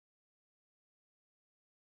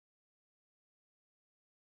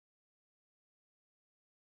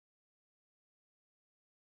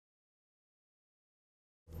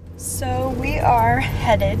So we are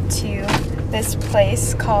headed to this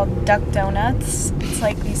place called Duck Donuts. It's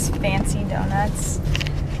like these fancy donuts.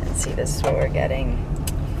 Let's see, this is what we're getting.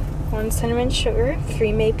 1 cinnamon sugar,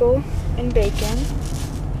 3 maple and bacon.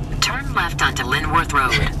 Turn left onto Linworth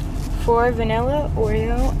Road. 4 vanilla,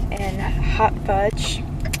 Oreo, and hot fudge.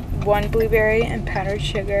 1 blueberry and powdered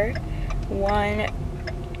sugar. 1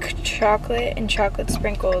 chocolate and chocolate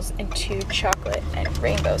sprinkles, and 2 chocolate and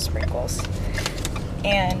rainbow sprinkles.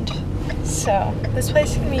 And so this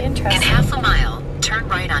place is gonna be interesting. In half a mile, turn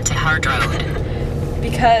right onto Hard Road.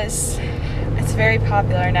 Because it's very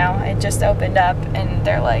popular now. It just opened up and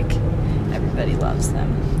they're like, everybody loves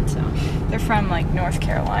them. So they're from like North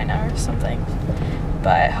Carolina or something.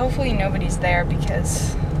 But hopefully nobody's there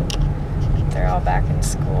because they're all back in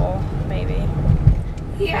school, maybe.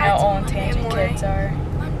 Yeah, I know Olin Tangent kids are.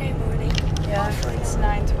 Monday morning. Yeah, it's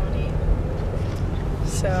 9:20.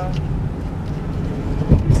 So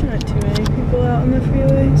there's not too many people out on the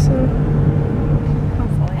freeway, so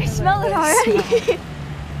hopefully. I smell it already.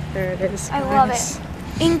 There it is. I love it.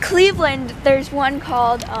 In Cleveland, there's one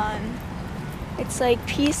called, it's like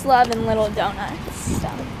Peace, Love, and Little Donuts. So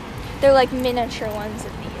they're like miniature ones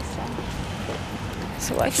of these.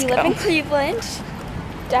 So let's if you go. live in Cleveland,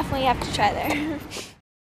 definitely have to try there.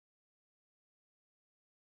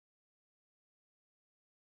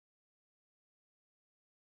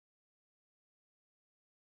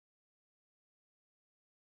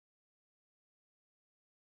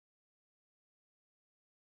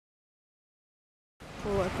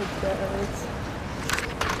 Look at those.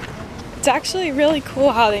 It's actually really cool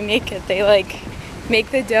how they make it. They like make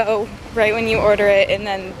the dough right when you order it, and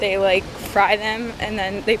then they like fry them, and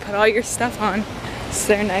then they put all your stuff on, so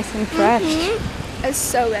they're nice and fresh. It's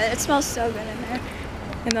so good. It smells so good in there.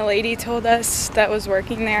 And the lady told us that was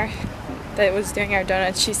working there, that was doing our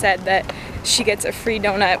donuts, she said that she gets a free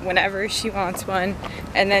donut whenever she wants one,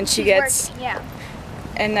 and then she gets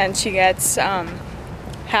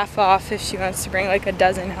half off if she wants to bring like a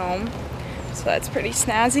dozen home. So that's pretty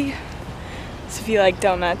snazzy. So if you like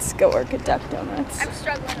donuts, go work at Duck Donuts. I'm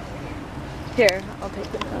struggling over Here, I'll take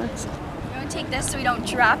the donuts. here. You want to take this so we don't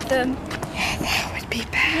drop them? Yeah, that would be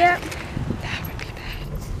bad. Yep. That would be bad.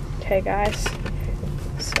 Okay, guys.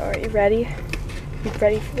 So are you ready? You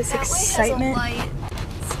ready for this excitement? That way has a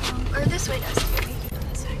light. Or this way does.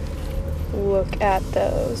 Look at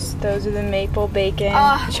those. Those are the maple bacon,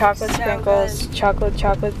 Oh, chocolate so sprinkles, good. chocolate,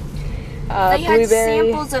 They had blueberry,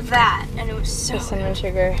 samples of that, and it was so the cinnamon good.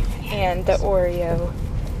 sugar, and the Oreo.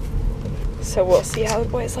 So we'll see how the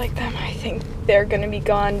boys like them. I think they're gonna be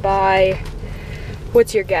gone by,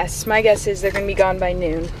 what's your guess? My guess is they're gonna be gone by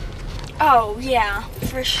noon. Oh, yeah,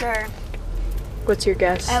 for sure. What's your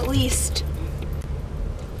guess? At least,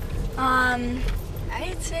 I'd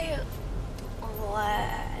say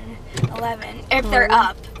 11, if they're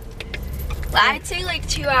up. I'd say like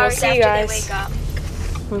 2 hours see, after guys. they wake up.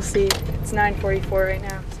 We'll see. It's 9:44 right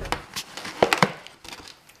now, so.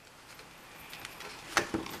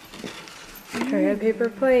 Try a paper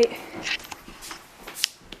plate.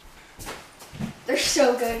 They're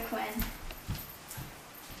so good, Quinn.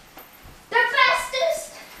 They're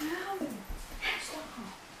fastest!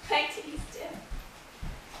 I taste it.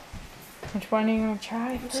 Which one are you gonna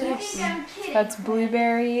try first? I'm kidding. That's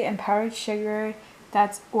blueberry and powdered sugar.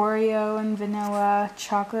 That's Oreo and vanilla,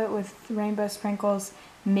 chocolate with rainbow sprinkles,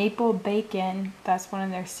 maple bacon. That's one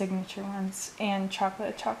of their signature ones, and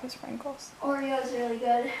chocolate sprinkles. Oreo's really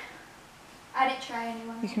good. I didn't try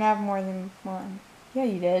anyone. You can have more than one. Yeah,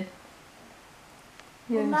 you did.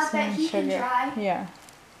 You Well, had not that some he can sugar. try. Yeah.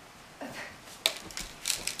 I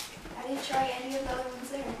didn't try any of the other ones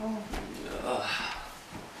there.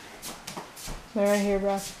 They're right here,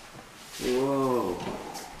 bro. Whoa.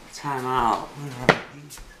 Time out. Where are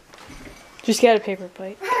these? Just get a paper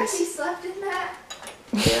plate. He slept in that?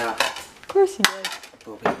 Yeah. Of course you did.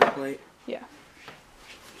 Little paper plate. Yeah.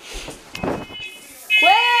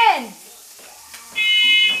 Quinn!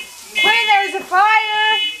 Quinn, there's a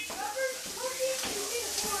fire!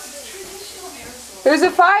 There's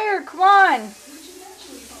a fire, come on!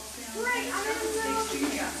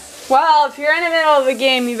 Well, if you're in the middle of the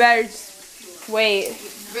game, you better just wait. You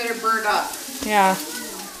better burn up. Yeah.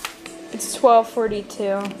 It's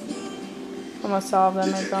 12:42. Almost all of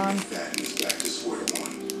them are gone.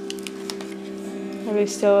 Are they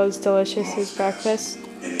still as delicious as breakfast?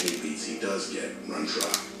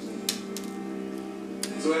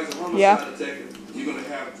 So as a homicide Yeah. detective, you're gonna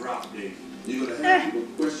have drop days. You're gonna have people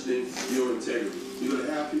questioning your integrity. You're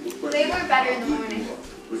gonna have people questioning. They were better in the morning.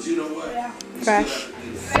 But you know what? Yeah. You Fresh. still have to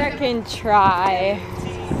do that. Second try.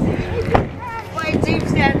 Wait, Zeus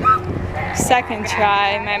said. Second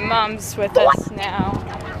try. My mom's with us now.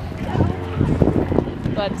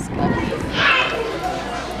 Let's go.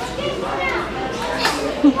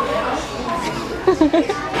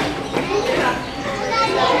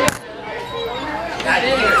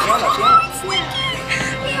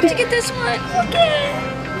 We have to get this one. Okay.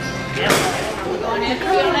 Going in,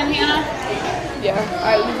 Hannah? Yeah.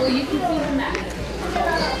 Alright, well, you can feed them that.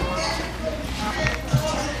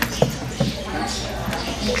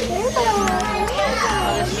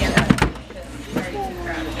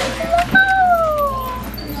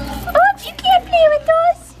 Oh, you can't play with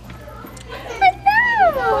those. But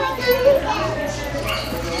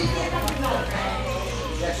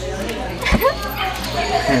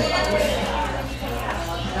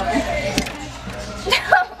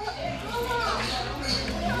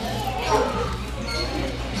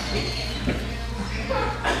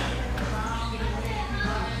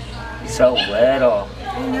So little.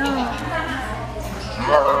 I know.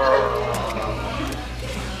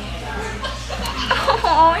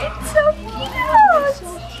 Oh, it's so cute.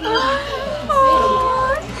 Oh.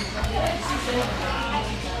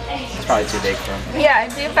 It's probably too big for him. Yeah,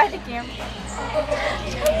 do it by the camera.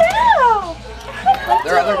 No.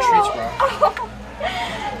 There are other treats, bro.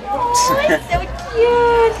 Oh, it's so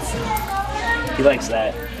cute. He likes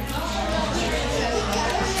that.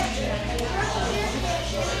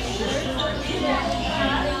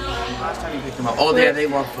 Last time you picked them up. Oh, yeah, they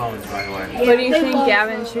love phones, by the way. What do you think,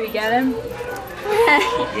 Gavin? Should we get him?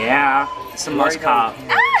 Yeah. It's the most cop.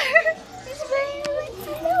 He's very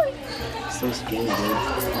So skinny, dude.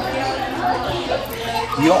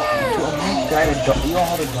 You all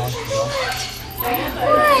have a dog.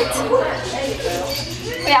 What?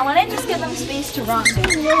 Wait, I want to just give them space to run.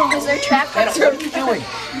 Because they're trapped. What are you doing?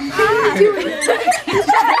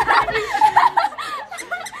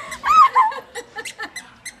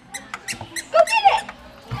 Go get it!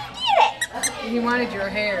 Get it! He wanted your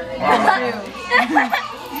hair.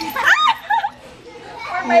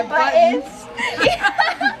 Where my butt is.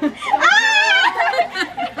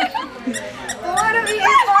 What are you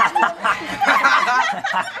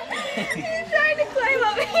He's trying to climb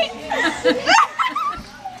up me.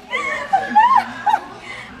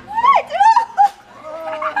 What?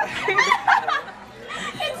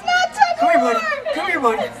 It's not tug of war. Come here,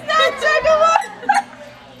 buddy. It's not tug of war.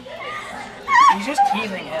 He's just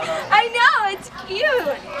teasing him. I know, it's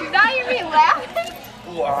cute. Do not hear me laughing.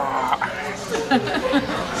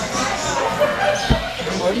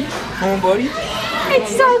 Come on, buddy.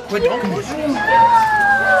 It's so cute. He looks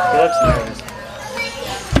nervous.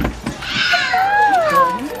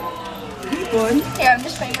 Here, I'm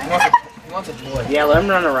just playing my He wants a toy. Yeah, let him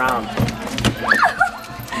run around.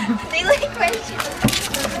 They like my shoes.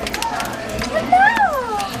 No!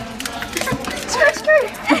 Skirt, skirt!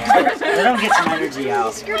 Let him get some energy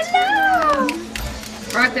out. Skirt, no!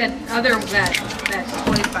 Brought that other, that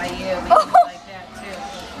toy by you. Maybe Oh. like that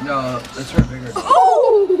too. No, that's her bigger.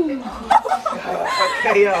 Oh!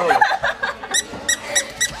 Okay, yo.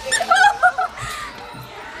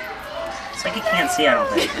 It's like he can't see, I don't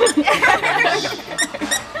think.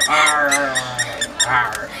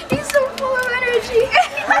 He's so full of energy.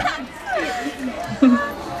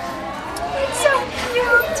 It's so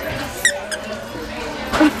cute.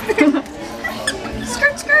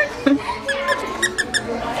 Skirt, skirt.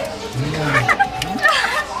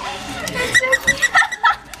 It's so cute.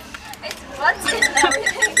 It's butts and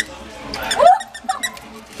everything.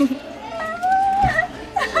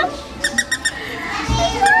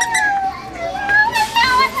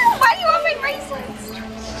 Why do you want my bracelets?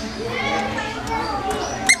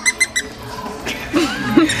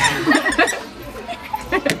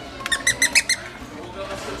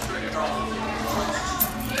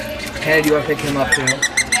 Hannah, do you want to pick him up too?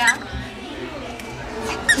 Yeah.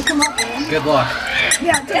 Pick him up, man. Good luck.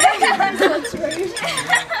 Yeah, I'm so excited.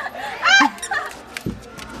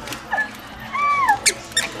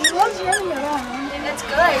 He loves running around. And it's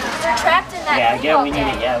good. They're trapped in that Yeah, we need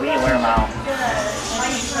it. Yeah, we need to wear him out.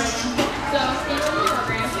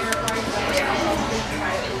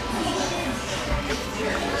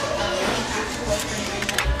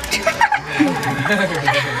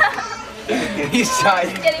 He's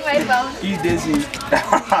tired. Getting my phone. He's dizzy. He's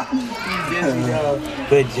dizzy now.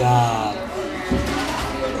 Good job.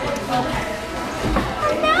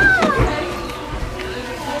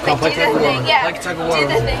 Come play Do tug the of war. thing, yeah. Like tug of war. Do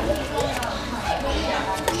the thing.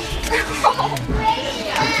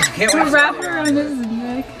 You can't wait. Wrap it around his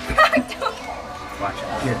neck. Watch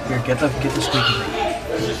it. Here, get the squeaky thing.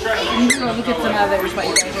 I'm just gonna look at some others while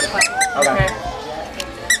you guys are playing. Okay.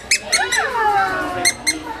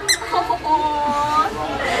 Aww.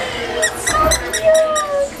 It's so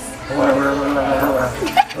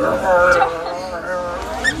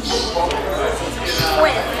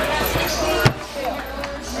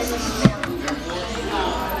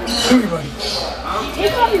Everybody.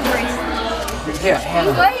 Take off your bracelet. Yeah,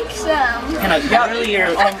 Hannah. Likes them. Hannah, yeah, earlier.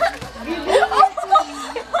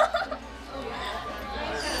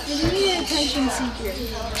 You need an attention seeker to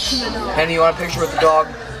the dog. Hannah, you want a picture with the dog?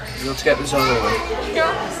 Let's get this over with.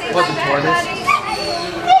 Wasn't for this.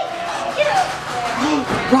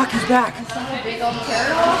 Rocky's back.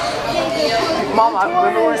 Mom, I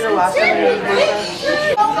remember when the last time you was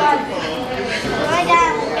birthday? Oh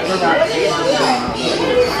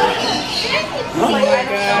my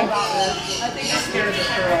god.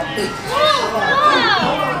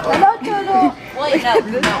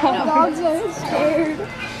 Dogs are scared.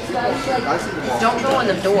 Don't go in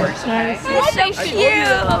the doors. Okay? They're so cute.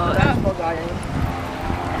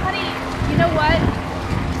 Honey, you know what?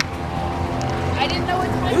 I didn't know what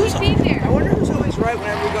time we'd be there. I wonder who's always right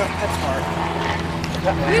whenever we go to PetSmart.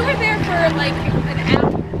 We were there for like an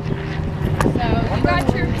hour. So you got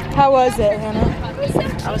your. How was it, Hannah?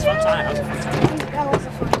 That was a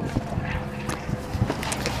fun time.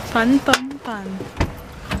 Fun, fun, fun.